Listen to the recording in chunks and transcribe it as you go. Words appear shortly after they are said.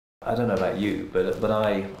I don't know about you, but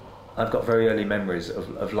I've got very early memories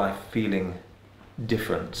of life feeling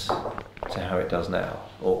different to how it does now,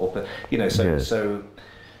 or you know, so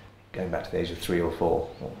going back to the age of 3 or 4,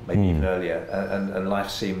 or maybe even earlier, and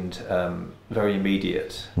life seemed very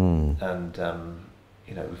immediate and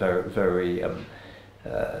you know, very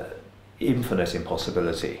infinite in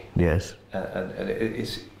possibility. Yes. And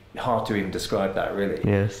it's hard to even describe that, really.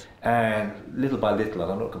 Yes. And little by little,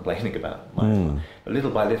 and I'm not complaining about my life, but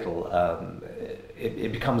little by little,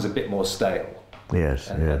 it becomes a bit more stale. Yes.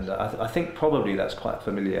 And I think probably that's quite a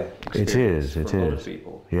familiar experience for a lot of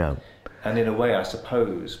people. Yeah. And in a way, I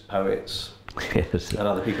suppose poets and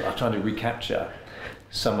other people are trying to recapture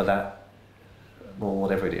some of that, or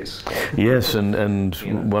whatever it is. Yes, and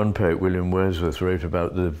you know. One poet, William Wordsworth, wrote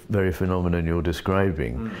about the very phenomenon you're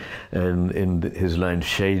describing, and in his line,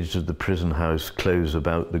 "Shades of the prison house close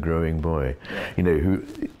about the growing boy," you know, who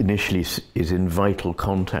initially is in vital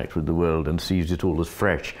contact with the world and sees it all as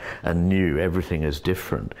fresh and new, everything is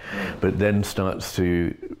different, but then starts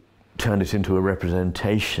to turn it into a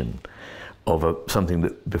representation of something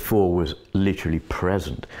that before was literally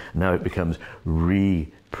present. Now it becomes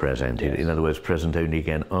represented, in other words, present only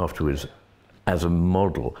again afterwards as a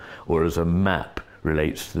model or as a map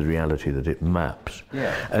relates to the reality that it maps.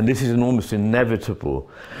 And this is an almost inevitable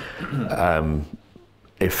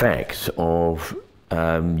effect of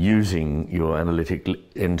using your analytical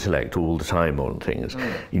intellect all the time on things.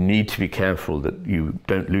 You need to be careful that you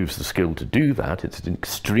don't lose the skill to do that. It's an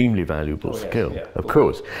extremely valuable skill, of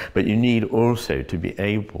course, but you need also to be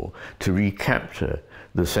able to recapture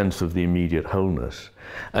the sense of the immediate wholeness.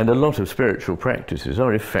 And a lot of spiritual practices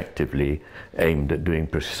are effectively aimed at doing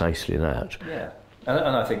precisely that.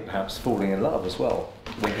 And I think perhaps falling in love as well.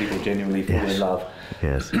 When people genuinely fall in love,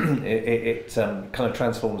 it kind of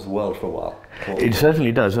transforms the world for a while. It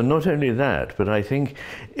certainly does, and not only that, but I think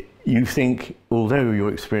you think, although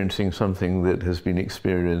you're experiencing something that has been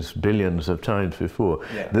experienced billions of times before,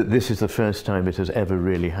 that this is the first time it has ever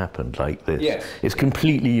really happened like this. It's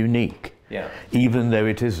completely unique. Even though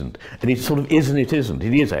it isn't. And it sort of is and it isn't.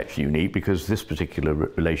 It is actually unique because this particular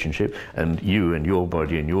relationship and you and your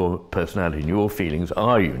body and your personality and your feelings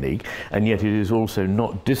are unique, and yet it is also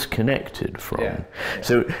not disconnected from.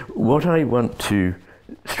 So what I want to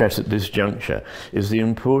stress at this juncture is the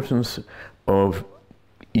importance of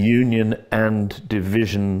union and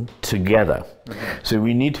division together. So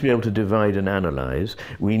we need to be able to divide and analyze.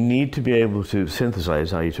 We need to be able to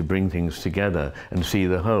synthesize, i.e. to bring things together and see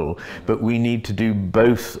the whole, but we need to do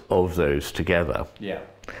both of those together.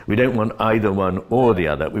 We don't want either one or the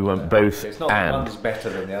other. We want both. It's not and. one's better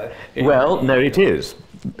than the other. Well, no, it is.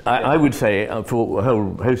 I would say, for a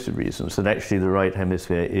whole host of reasons, that actually the right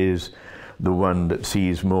hemisphere is the one that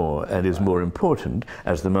sees more and is more important,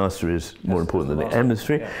 as the master is more important than the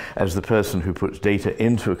emissary, as the person who puts data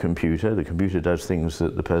into a computer. The computer does things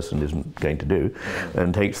that the person isn't going to do,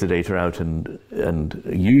 and takes the data out and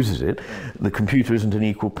uses it. The computer isn't an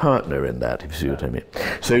equal partner in that, if you see what I mean.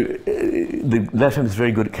 So the left hand is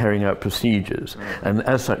very good at carrying out procedures, and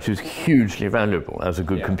as such is hugely valuable, as a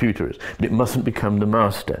good computer is, but it mustn't become the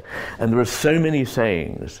master. And there are so many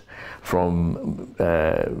sayings from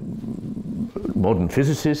modern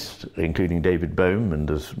physicists, including David Bohm, and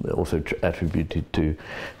as also attributed to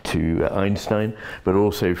Einstein, but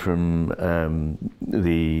also from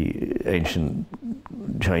the ancient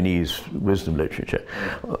Chinese wisdom literature,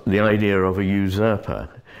 the idea of a usurper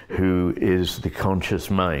who is the conscious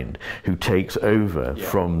mind, who takes over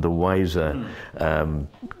from the wiser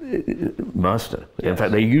master. In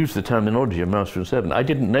fact, they use the terminology of master and servant. I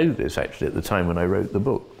didn't know this actually at the time when I wrote the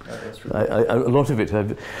book. A lot of it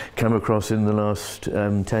I've come across in the last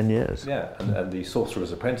 10 years. And the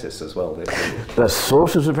Sorcerer's Apprentice as well. The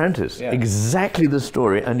Sorcerer's Apprentice, exactly the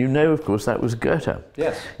story. And you know, of course, that was Goethe.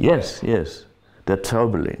 Yes. Der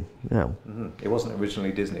Zauberling. It wasn't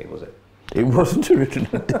originally Disney, was it? It wasn't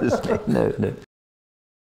originally Disney, no.